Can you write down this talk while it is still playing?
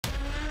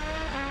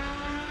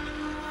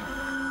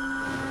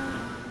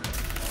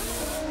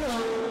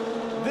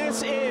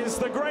This is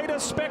the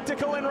greatest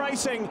spectacle in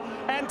racing,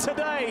 and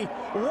today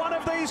one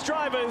of these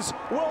drivers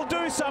will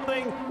do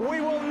something we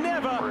will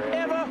never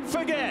ever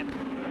forget.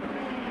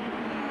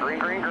 Green,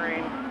 green,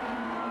 green.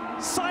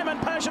 Simon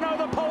Pagenaud,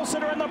 the pole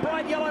sitter in the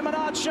bright yellow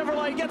Menard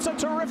Chevrolet, gets a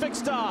terrific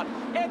start.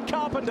 Ed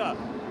Carpenter,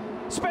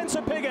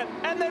 Spencer Piggott,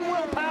 and then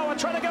Will Power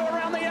trying to go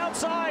around the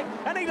outside,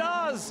 and he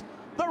does.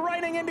 The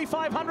reigning Indy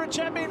 500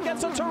 champion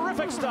gets a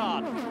terrific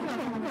start.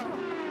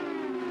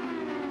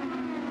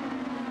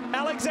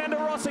 Alexander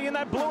Rossi in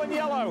that blue and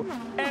yellow.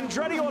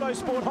 Andretti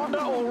Autosport Honda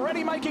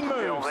already making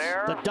moves.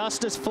 The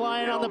dust is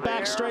flying on the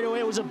back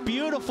straightaway. It was a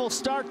beautiful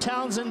start,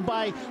 Townsend,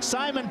 by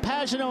Simon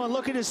Pagenaud. And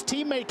look at his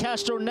teammate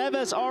Castroneves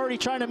Neves already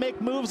trying to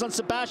make moves on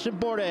Sebastian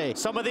Bourdais.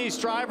 Some of these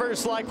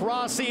drivers like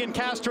Rossi and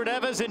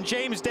Castroneves and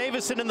James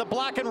Davison in the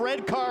black and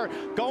red car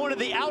going to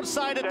the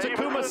outside of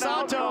Takuma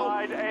Sato.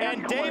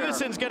 And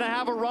Davison's going to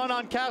have a run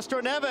on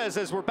Castroneves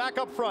as we're back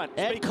up front.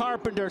 Ed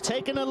Carpenter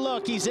taking a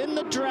look. He's in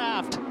the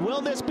draft.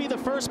 Will this be the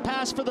first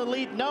pass for the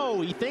lead?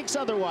 No, he thinks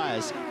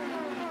otherwise.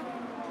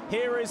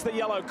 Here is the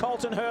yellow.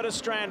 Colton Herta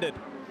stranded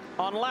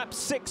on lap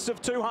 6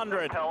 of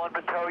 200. Telling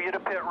to tow you to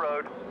pit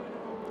road.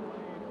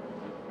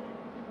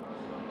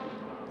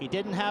 He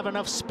didn't have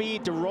enough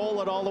speed to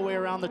roll it all the way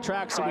around the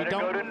track, so we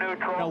don't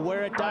know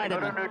where it died.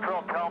 And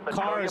the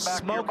car is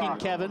smoking,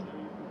 Kevin.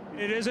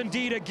 It is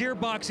indeed a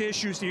gearbox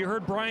issue. So you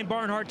heard Brian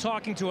Barnhart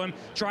talking to him,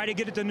 try to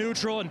get it to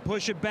neutral and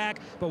push it back.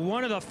 But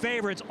one of the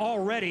favorites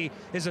already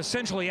is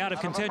essentially out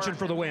of contention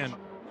for the win.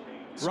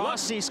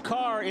 Rossi's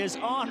car is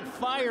on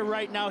fire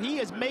right now. He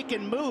is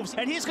making moves,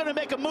 and he's going to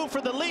make a move for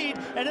the lead,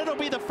 and it'll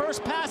be the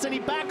first pass, and he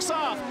backs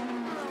off.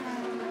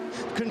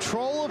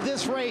 Control of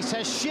this race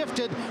has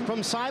shifted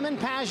from Simon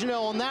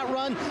Pagenaud on that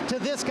run to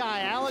this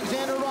guy,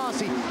 Alexander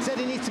Rossi. Said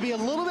he needs to be a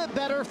little bit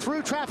better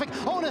through traffic.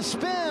 Oh, and a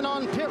spin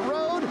on pit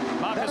road.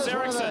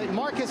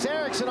 Marcus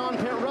Ericsson on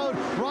pit road.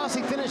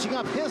 Rossi finishing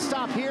up his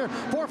stop here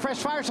for Fresh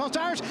Firestone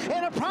tires.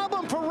 And a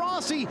problem for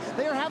Rossi.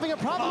 They are having a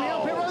problem here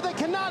on pit road. They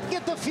cannot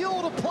get the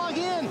fuel to plug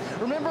in.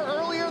 Remember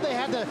earlier they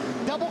had to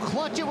double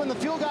clutch it when the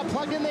fuel got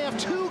plugged in. They have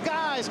two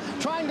guys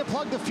trying to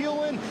plug the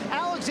fuel in.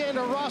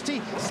 Alexander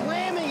Rossi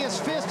slamming his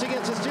fist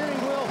against the steering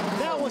wheel.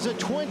 That was a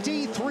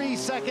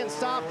 23-second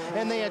stop,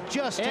 and they had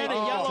just and a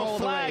yellow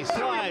flag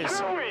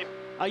flies.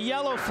 A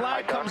yellow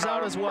flag comes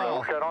out as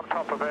well. Get on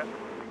top of it.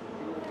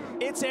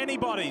 It's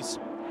anybody's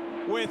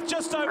with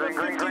just over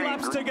 50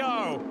 laps to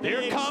go.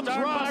 Here comes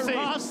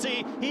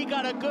Rossi. He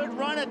got a good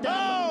run at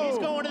that. He's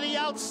going to the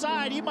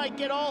outside. He might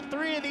get all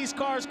three of these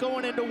cars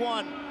going into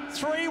one.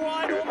 3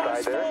 wide,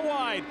 almost 4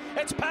 wide.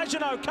 It's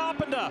Pagenaud,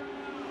 Carpenter,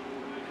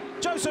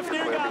 Joseph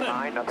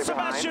Newgarden,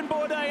 Sebastian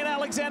Bourdais, and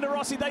Alexander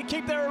Rossi. They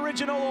keep their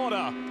original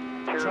order.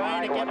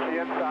 Trying to get the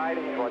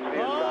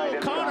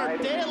inside. Connor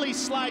Daly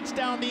slides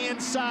down the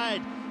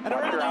inside. And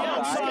around the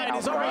outside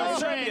is Oriol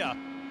Servia.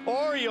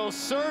 Oriol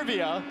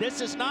Servia. This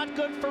is not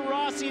good for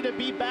Rossi to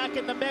be back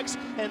in the mix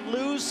and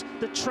lose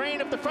the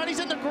train up the front. He's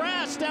in the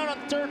grass down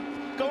on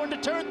turn, going to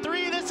turn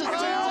 3. This is Two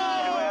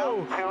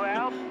out.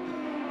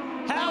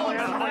 How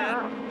about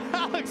that?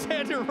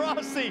 Alexander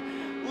Rossi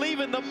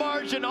leaving the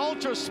margin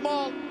ultra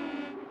small.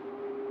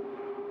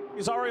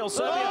 Is Oriol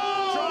Servia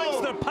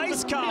drives the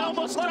pace car. He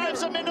almost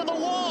drives him into the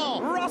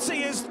wall.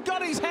 Rossi has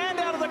got his hand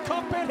out of the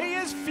cockpit. He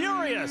is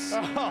furious.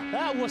 Oh,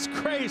 that was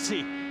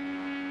crazy.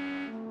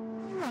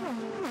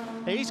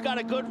 He's got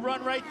a good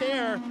run right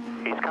there.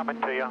 He's coming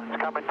to you. He's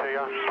coming to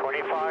you.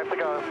 25 to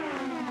go.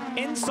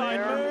 Inside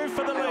move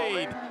for the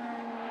lead.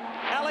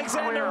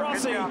 Alexander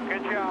Rossi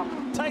Good job.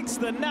 takes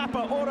the Napa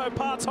Auto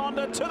Parts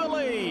Honda to the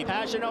lead.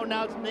 Pagenaud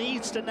now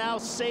needs to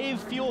save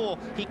fuel.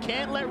 He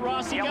can't let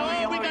Rossi go.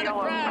 We got a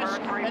crash.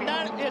 And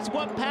that is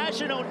what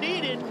Pagenaud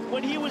needed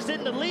when he was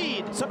in the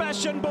lead.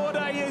 Sebastian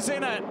Bourdais is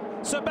in it.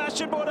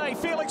 Sebastian Bourdais,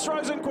 Felix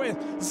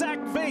Rosenquist, Zach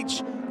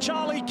Veach,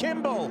 Charlie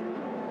Kimball.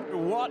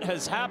 What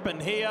has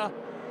happened here?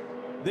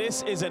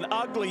 This is an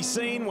ugly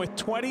scene with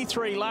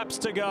 23 laps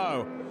to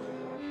go.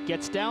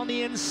 Gets down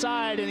the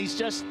inside, and he's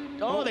just,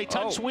 they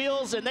touch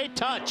wheels, and they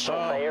touch.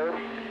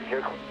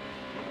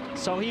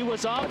 So he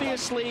was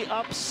obviously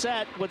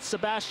upset with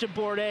Sebastian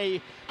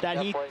Bourdais that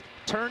he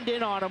turned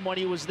in on him when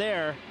he was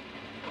there.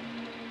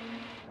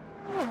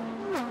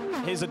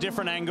 Here's a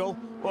different angle.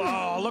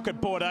 Oh, look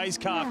at Bourdais'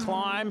 car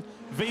climb.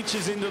 Veach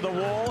is into the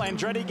wall.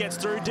 Andretti gets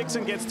through.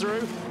 Dixon gets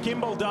through.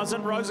 Kimball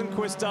doesn't.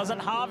 Rosenquist doesn't.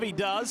 Harvey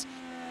does.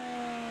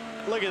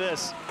 Look at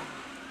this.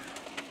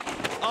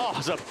 Oh,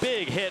 it's a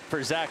big hit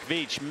for Zach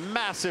Veach.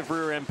 Massive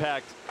rear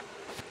impact.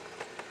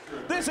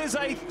 This is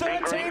a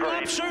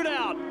 13-lap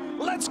shootout.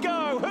 Let's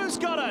go. Who's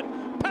got it?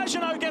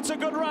 Pagenaud gets a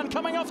good run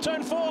coming off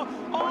turn 4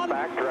 on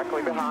back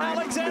directly behind.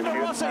 Alexander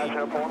Rossi.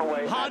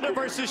 Honda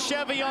versus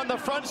Chevy on the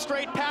front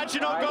straight.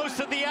 Pagenaud goes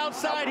to the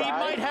outside. He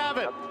might have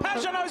it.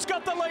 Pagenaud's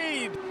got the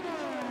lead.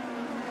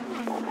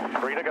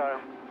 3 to go.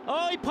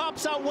 Oh, he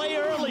pops out way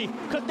early.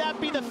 Could that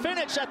be the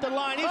finish at the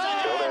line? He's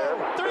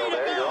ahead. 3 to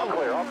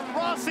go.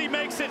 Rossi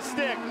makes it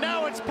stick.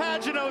 Now it's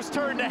Pagenaud's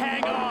turn to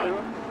hang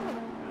on.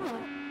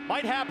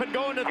 Might happen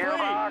going to 3.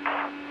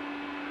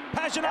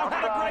 Pagenaud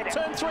had a great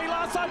turn 3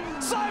 last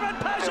time. Simon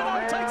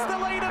Pagenaud takes the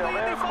lead in the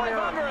Indy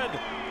 500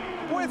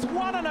 with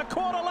 1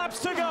 1/4 laps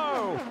to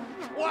go.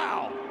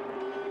 Wow.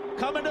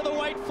 Coming to the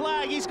white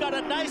flag. He's got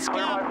a nice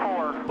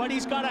gap, but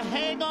he's got to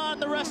hang on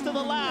the rest of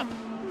the lap.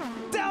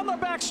 Down the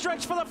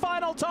backstretch for the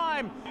final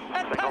time.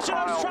 And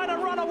Pagenaud's trying to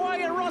run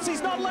away, and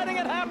Rossi's not letting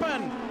it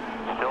happen.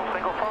 Still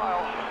single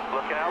file.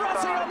 Looking outside.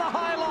 Rossi on the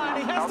high line.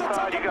 He has to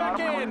tuck it back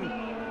in.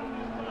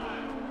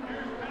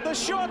 The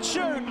short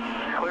shoot.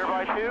 Clear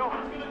by 2.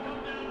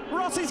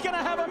 Rossi's going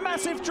to have a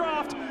massive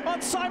draft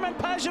on Simon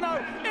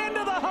Pagenaud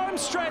into the home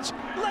stretch.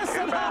 Less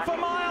than half a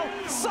mile.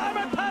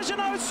 Simon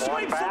Pagenaud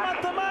sweeps him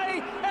at the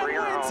May and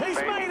wins his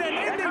maiden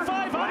Indy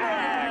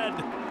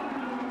 500.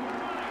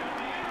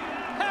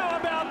 How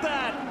about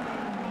that?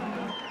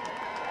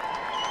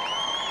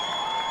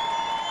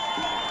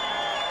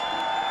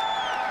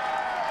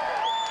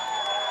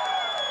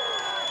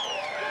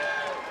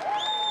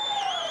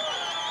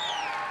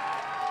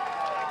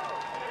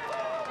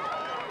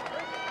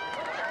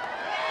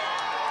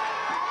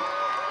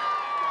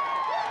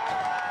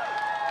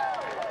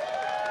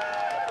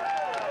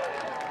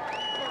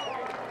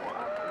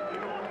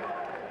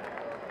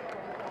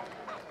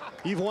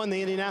 You've won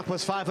the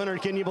Indianapolis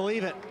 500. Can you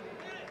believe it?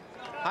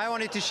 I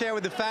wanted to share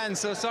with the fans,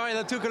 so sorry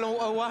that took a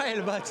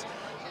while, but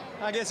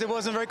I guess it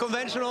wasn't very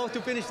conventional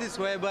to finish this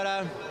way,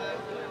 but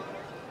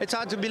it's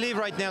hard to believe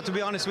right now, to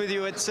be honest with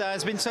you. It's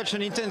been such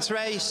an intense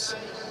race.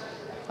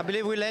 I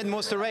believe we led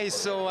most of the race,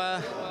 so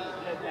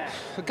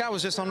the car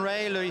was just on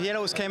rail, the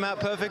yellows came out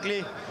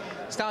perfectly,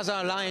 stars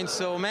are aligned,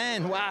 so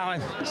man, wow,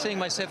 I'm seeing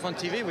myself on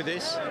TV with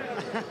this.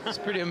 It's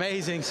pretty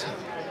amazing. So,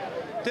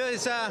 dude,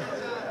 it's a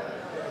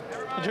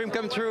dream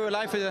come true, a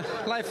life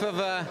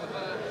of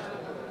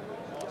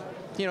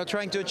you know,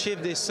 trying to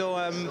achieve this. So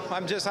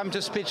I'm just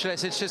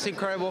speechless. It's just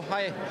incredible.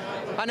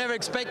 I never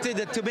expected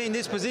it to be in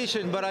this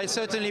position, but I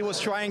certainly was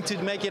trying to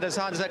make it as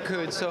hard as I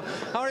could. So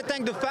I want to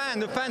thank the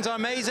fans. The fans are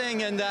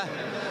amazing, and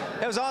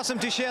it was awesome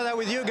to share that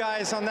with you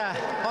guys on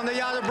the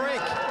yard of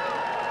break.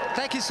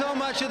 Thank you so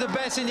much. You're the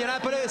best,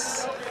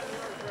 Indianapolis.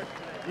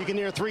 You can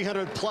hear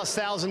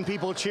 300,000+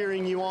 people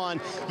cheering you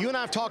on. You and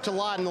I have talked a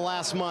lot in the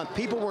last month.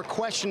 People were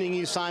questioning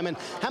you, Simon.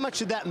 How much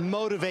did that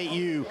motivate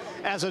you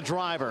as a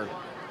driver?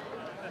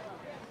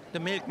 The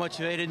milk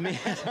motivated me.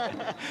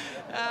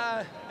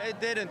 It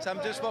didn't.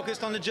 I'm just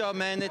focused on the job,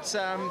 man. It's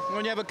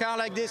when you have a car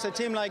like this, a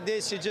team like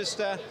this, you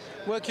just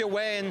work your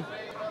way, and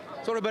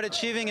it's all about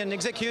achieving and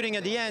executing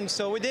at the end.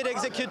 So we did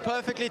execute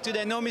perfectly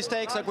today, no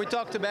mistakes like we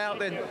talked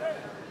about, and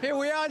here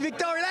we are at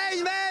Victoria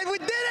Lane, man. We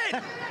did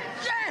it!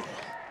 Yeah!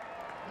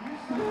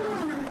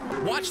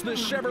 Watch the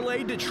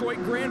Chevrolet Detroit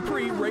Grand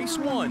Prix Race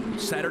 1,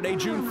 Saturday,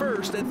 June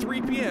 1st at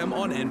 3 p.m.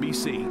 on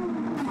NBC.